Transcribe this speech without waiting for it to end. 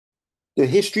The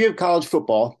History of College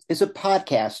Football is a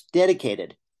podcast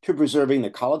dedicated to preserving the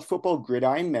college football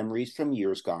gridiron memories from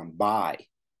years gone by.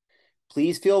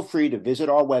 Please feel free to visit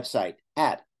our website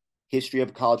at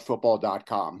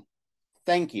historyofcollegefootball.com.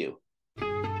 Thank you.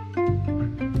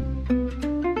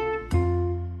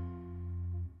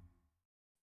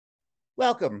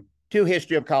 Welcome to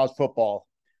History of College Football.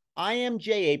 I am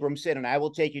Jay Abramson, and I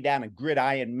will take you down a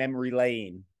gridiron memory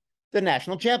lane. The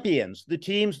national champions, the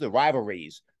teams, the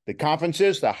rivalries, the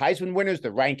conferences, the Heisman winners, the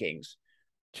rankings.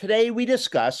 Today we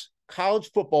discuss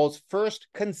college football's first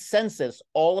consensus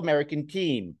All-American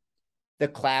team, the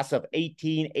class of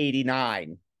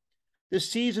 1889. The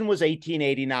season was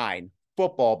 1889.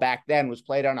 Football back then was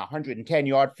played on a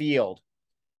 110-yard field.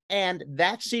 And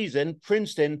that season,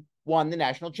 Princeton won the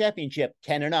national championship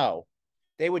 10-0.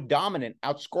 They were dominant,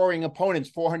 outscoring opponents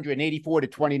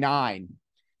 484-29.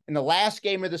 In the last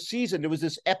game of the season, there was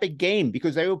this epic game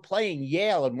because they were playing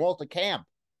Yale and Walter Camp.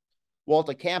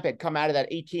 Walter Camp had come out of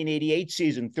that 1888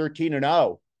 season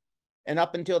 13-0. And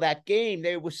up until that game,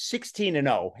 they were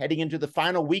 16-0 heading into the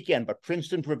final weekend, but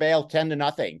Princeton prevailed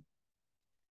 10-0.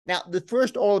 Now, the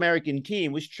first All-American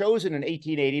team was chosen in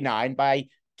 1889 by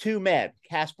two men,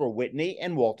 Caspar Whitney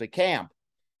and Walter Camp,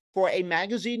 for a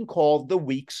magazine called The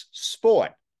Week's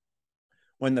Sport.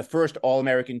 When the first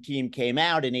All-American team came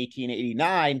out in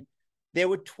 1889, there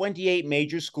were 28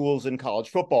 major schools in college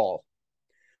football.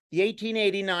 The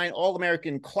 1889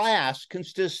 All-American class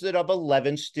consisted of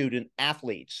 11 student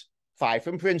athletes, 5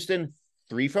 from Princeton,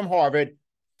 3 from Harvard,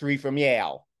 3 from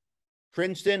Yale.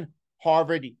 Princeton,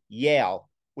 Harvard, Yale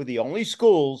were the only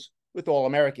schools with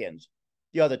All-Americans.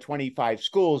 The other 25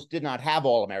 schools did not have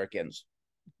All-Americans.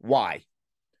 Why?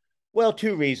 Well,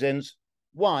 2 reasons.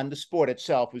 One, the sport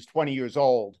itself was 20 years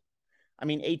old.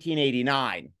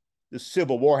 1889. The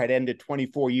Civil War had ended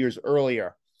 24 years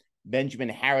earlier. Benjamin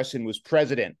Harrison was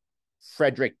president.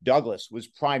 Frederick Douglass was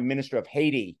prime minister of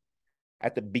Haiti.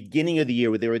 At the beginning of the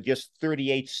year, there were just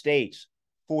 38 states,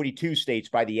 42 states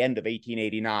by the end of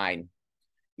 1889.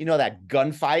 You know that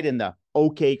gunfight in the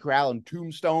OK Corral in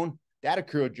Tombstone? That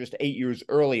occurred just 8 years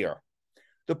earlier.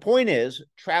 The point is,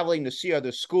 traveling to see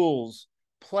other schools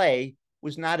play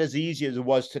was not as easy as it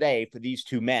was today for these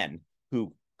two men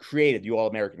who created the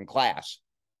All-American class.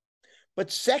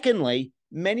 But secondly,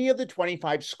 many of the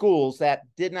 25 schools that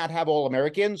did not have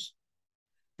All-Americans,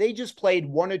 they just played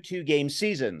 1 or 2 game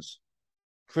seasons.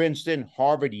 Princeton,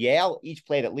 Harvard, Yale each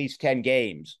played at least 10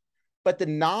 games. But the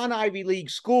non-Ivy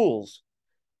League schools,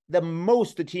 the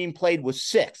most the team played was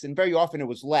 6, and very often it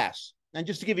was less. And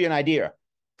just to give you an idea,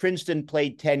 Princeton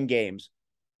played 10 games,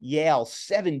 Yale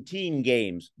 17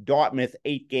 games, Dartmouth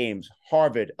 8 games,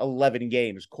 Harvard 11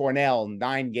 games, Cornell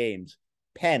 9 games,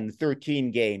 Penn 13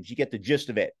 games. You get the gist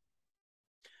of it.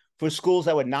 For schools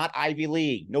that were not Ivy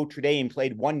League, Notre Dame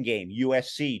played 1 game,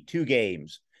 USC 2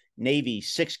 games, Navy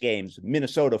 6 games,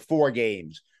 Minnesota 4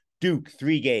 games, Duke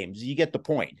 3 games. You get the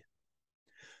point.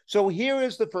 So here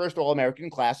is the first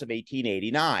All-American class of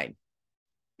 1889.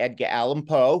 Edgar Allan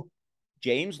Poe,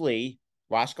 James Lee,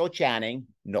 Roscoe Channing,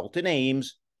 Knowlton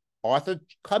Ames, Arthur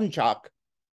Kumchak,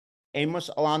 Amos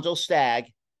Alonzo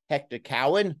Stagg, Hector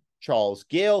Cowan, Charles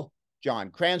Gill, John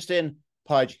Cranston,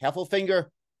 Pudge Heffelfinger,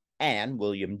 and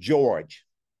William George.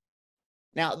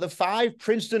 Now, the 5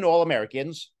 Princeton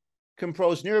All-Americans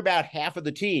composed near about half of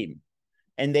the team,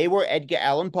 and they were Edgar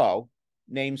Allan Poe,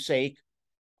 namesake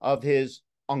of his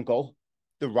uncle,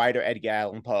 the writer Edgar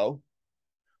Allan Poe,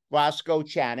 Roscoe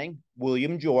Channing,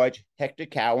 William George, Hector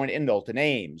Cowan, and Knowlton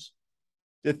Ames.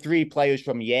 The 3 players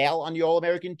from Yale on the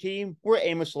All-American team were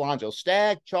Amos Alonzo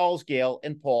Stagg, Charles Gill,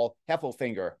 and Paul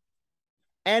Heffelfinger.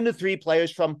 And the 3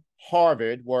 players from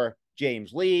Harvard were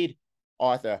James Lee,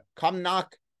 Arthur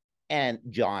Kumchak, and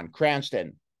John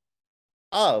Cranston.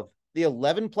 Of the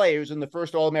 11 players in the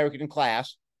first All-American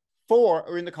class, 4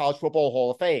 are in the College Football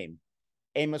Hall of Fame.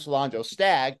 Amos Alonzo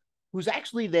Stagg, who's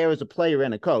actually there as a player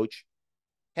and a coach,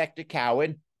 Hector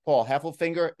Cowan, Paul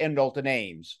Heffelfinger, and Knowlton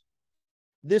Ames.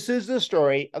 This is the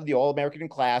story of the All-American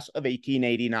class of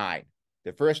 1889,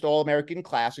 the first All-American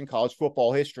class in college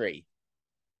football history.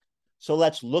 So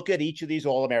let's look at each of these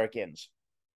All-Americans.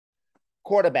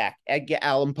 Quarterback, Edgar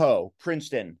Allan Poe,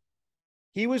 Princeton.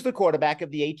 He was the quarterback of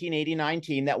the 1889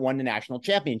 team that won the national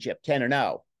championship,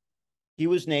 10-0. He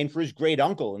was named for his great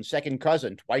uncle and second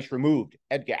cousin, twice removed,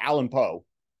 Edgar Allan Poe.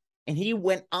 And he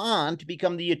went on to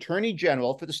become the Attorney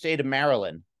General for the state of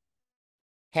Maryland.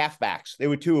 Halfbacks, there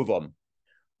were 2 of them.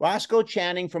 Roscoe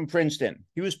Channing from Princeton.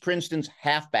 He was Princeton's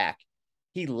halfback.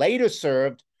 He later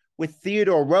served with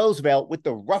Theodore Roosevelt with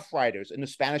the Rough Riders in the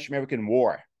Spanish-American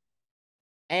War.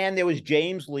 And there was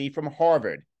James Lee from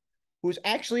Harvard. who was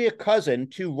actually a cousin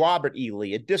to Robert E.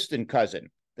 Lee, a distant cousin,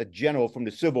 the general from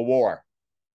the Civil War.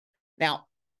 Now,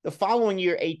 the following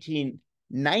year,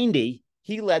 1890,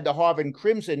 he led the Harvard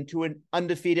Crimson to an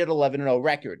undefeated 11-0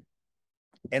 record.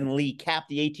 And Lee capped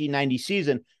the 1890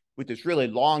 season with this really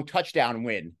long touchdown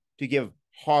win to give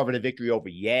Harvard a victory over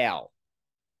Yale.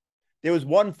 There was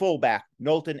one fullback,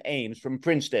 Knowlton Ames from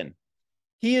Princeton.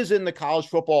 He is in the College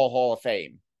Football Hall of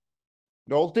Fame.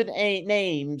 Knowlton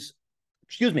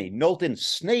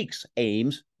Snakes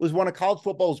Ames was one of college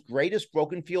football's greatest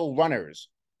broken field runners.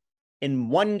 In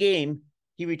one game,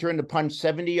 he returned a punt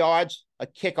 70 yards, a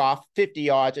kickoff 50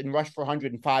 yards, and rushed for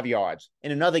 105 yards.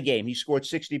 In another game, he scored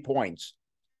 60 points.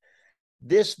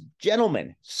 This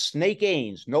gentleman,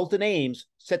 Knowlton Ames,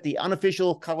 set the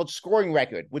unofficial college scoring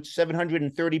record with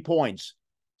 730 points,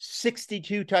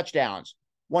 62 touchdowns,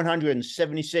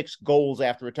 176 goals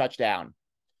after a touchdown.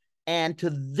 And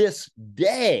to this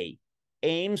day,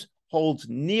 Ames holds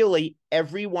nearly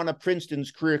every one of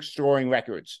Princeton's career scoring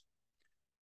records.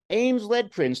 Ames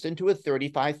led Princeton to a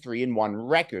 35-3-1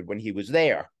 record when he was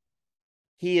there.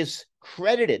 He is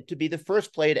credited to be the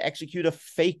first player to execute a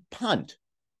fake punt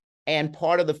and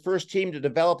part of the first team to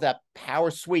develop that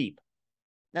power sweep.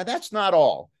 Now, that's not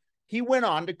all. He went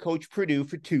on to coach Purdue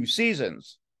for 2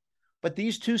 seasons. But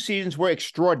these 2 seasons were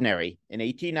extraordinary. In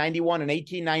 1891 and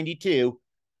 1892,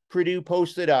 Purdue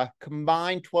posted a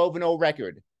combined 12-0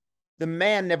 record. The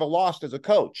man never lost as a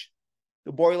coach.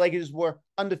 The Boilermakers were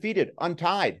undefeated,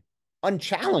 untied,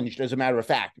 unchallenged, as a matter of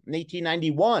fact. In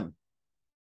 1891,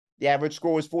 the average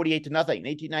score was 48-0. In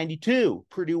 1892,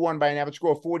 Purdue won by an average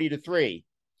score of 40-3.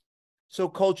 So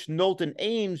Coach Knowlton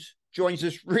Ames joins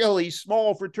this really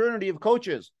small fraternity of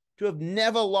coaches to have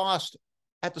never lost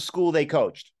at the school they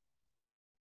coached.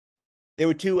 There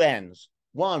were 2 ends.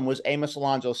 One was Amos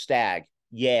Alonzo Stagg,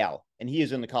 Yale, and he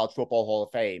is in the College Football Hall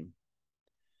of Fame.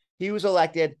 He was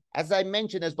elected, as I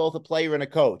mentioned, as both a player and a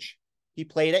coach. He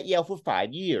played at Yale for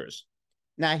 5 years.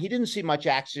 Now, he didn't see much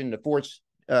action in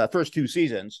the first 2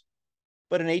 seasons,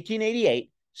 but in 1888,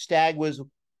 Stagg was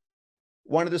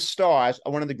one of the stars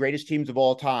of one of the greatest teams of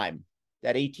all time,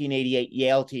 that 1888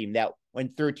 Yale team that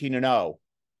went 13-0,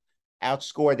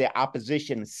 outscored their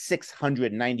opposition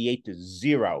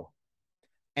 698-0.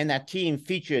 And that team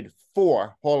featured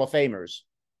 4 Hall of Famers.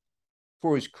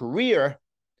 For his career,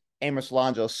 Amos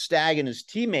Alonzo Stagg and his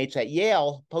teammates at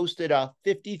Yale posted a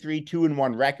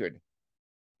 53-2-1 record.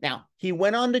 Now, he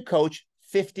went on to coach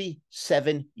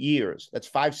 57 years. That's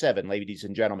 5-7, ladies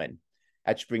and gentlemen.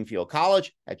 At Springfield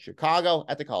College, at Chicago,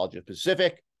 at the College of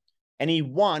Pacific, and he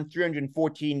won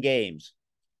 314 games.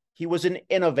 He was an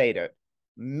innovator,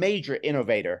 major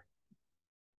innovator,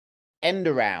 end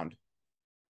around,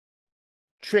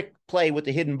 trick play with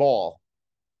the hidden ball,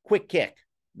 quick kick,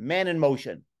 man in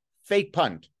motion, fake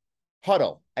punt,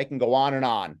 huddle. I can go on and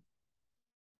on.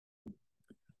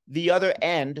 The other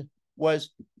end was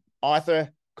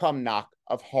Arthur Cumnock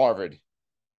of Harvard.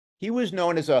 He was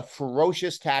known as a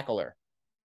ferocious tackler,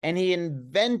 and he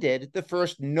invented the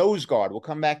first nose guard. We'll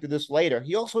come back to this later.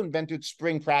 He also invented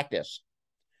spring practice,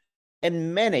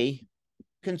 and many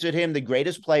consider him the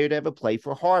greatest player to ever play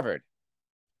for Harvard.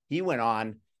 He went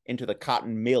on into the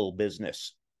cotton mill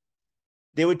business.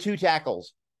 There were 2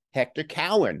 tackles. Hector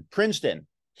Cowan, Princeton.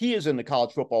 He is in the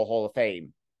College Football Hall of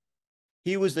Fame.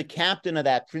 He was the captain of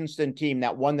that Princeton team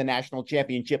that won the national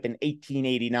championship in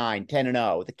 1889,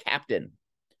 10-0, the captain.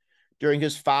 During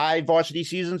his 5 varsity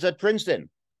seasons at Princeton,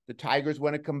 the Tigers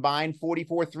won a combined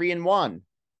 44-3-1.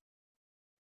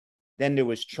 Then there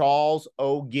was Charles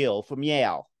O. Gill from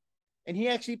Yale, and he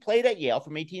actually played at Yale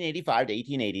from 1885 to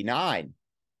 1889.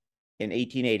 In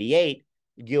 1888,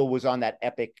 Gill was on that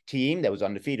epic team that was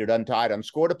undefeated, untied,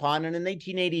 unscored upon, and in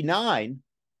 1889,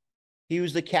 he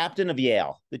was the captain of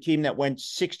Yale, the team that went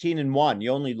 16-1. The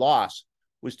only loss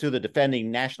was to the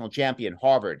defending national champion,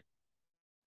 Harvard.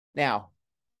 Now,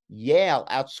 Yale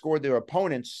outscored their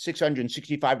opponents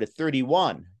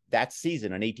 665-31 that season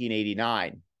in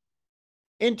 1889.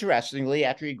 Interestingly,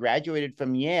 after he graduated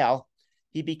from Yale,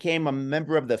 he became a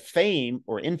member of the fame,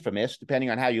 or infamous, depending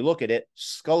on how you look at it,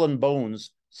 Skull and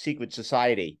Bones Secret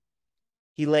Society.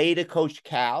 He later coached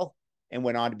Cal and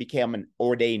went on to become an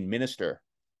ordained minister.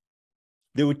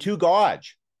 There were 2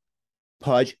 guards.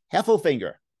 Pudge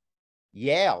Heffelfinger,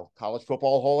 Yale College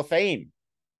Football Hall of Fame.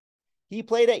 He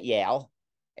played at Yale,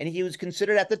 and he was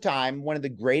considered at the time one of the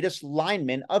greatest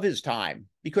linemen of his time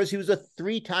because he was a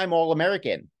 3-time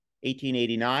All-American,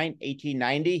 1889,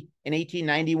 1890, and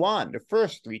 1891, the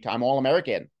first 3-time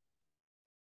All-American.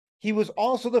 He was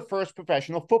also the first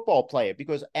professional football player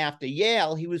because after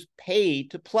Yale, he was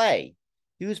paid to play.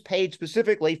 He was paid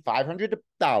specifically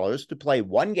 $500 to play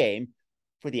 1 game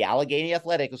for the Allegheny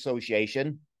Athletic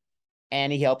Association,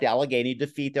 and he helped Allegheny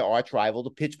defeat their arch rival, the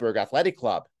Pittsburgh Athletic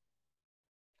Club.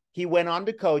 He went on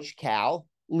to coach Cal,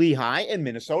 Lehigh, and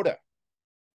Minnesota.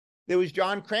 There was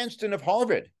John Cranston of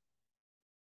Harvard,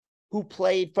 who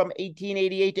played from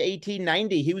 1888 to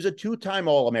 1890. He was a two-time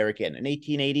All-American in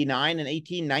 1889 and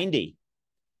 1890.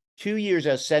 2 years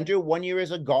as center, 1 year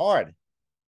as a guard.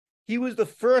 He was the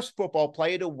first football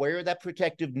player to wear that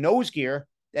protective nose gear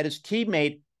that his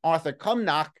teammate Arthur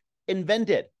Cumnock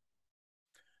invented.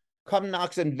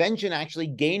 Cumnock's invention actually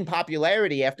gained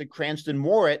popularity after Cranston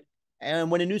wore it,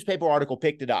 and when a newspaper article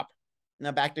picked it up.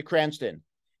 Now back to Cranston.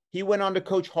 He went on to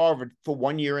coach Harvard for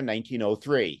 1 year in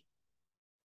 1903.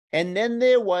 And then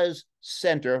there was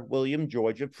center William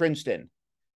George of Princeton.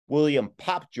 William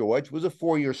Pop George was a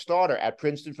 4-year starter at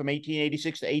Princeton from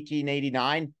 1886 to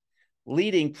 1889,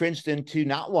 leading Princeton to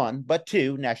not one, but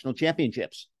 2 national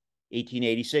championships,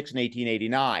 1886 and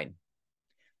 1889.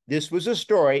 This was a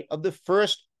story of the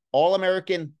first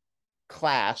All-American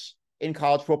class in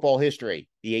college football history,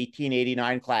 the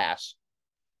 1889 class.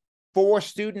 4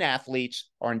 student athletes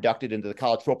are inducted into the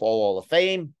College Football Hall of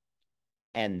Fame,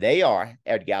 and they are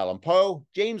Edgar Allan Poe,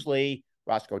 James Lee,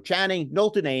 Roscoe Channing,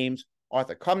 Milton Ames,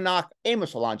 Arthur Cumnock,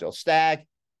 Amos Alonzo Stagg,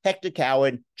 Hector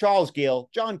Cowan, Charles Gill,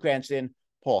 John Cranston,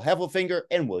 Paul Heffelfinger,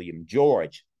 and William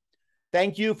George.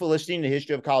 Thank you for listening to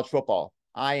History of College Football.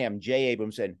 I am Jay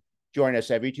Abramson. Join us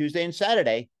every Tuesday and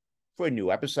Saturday for a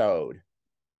new episode.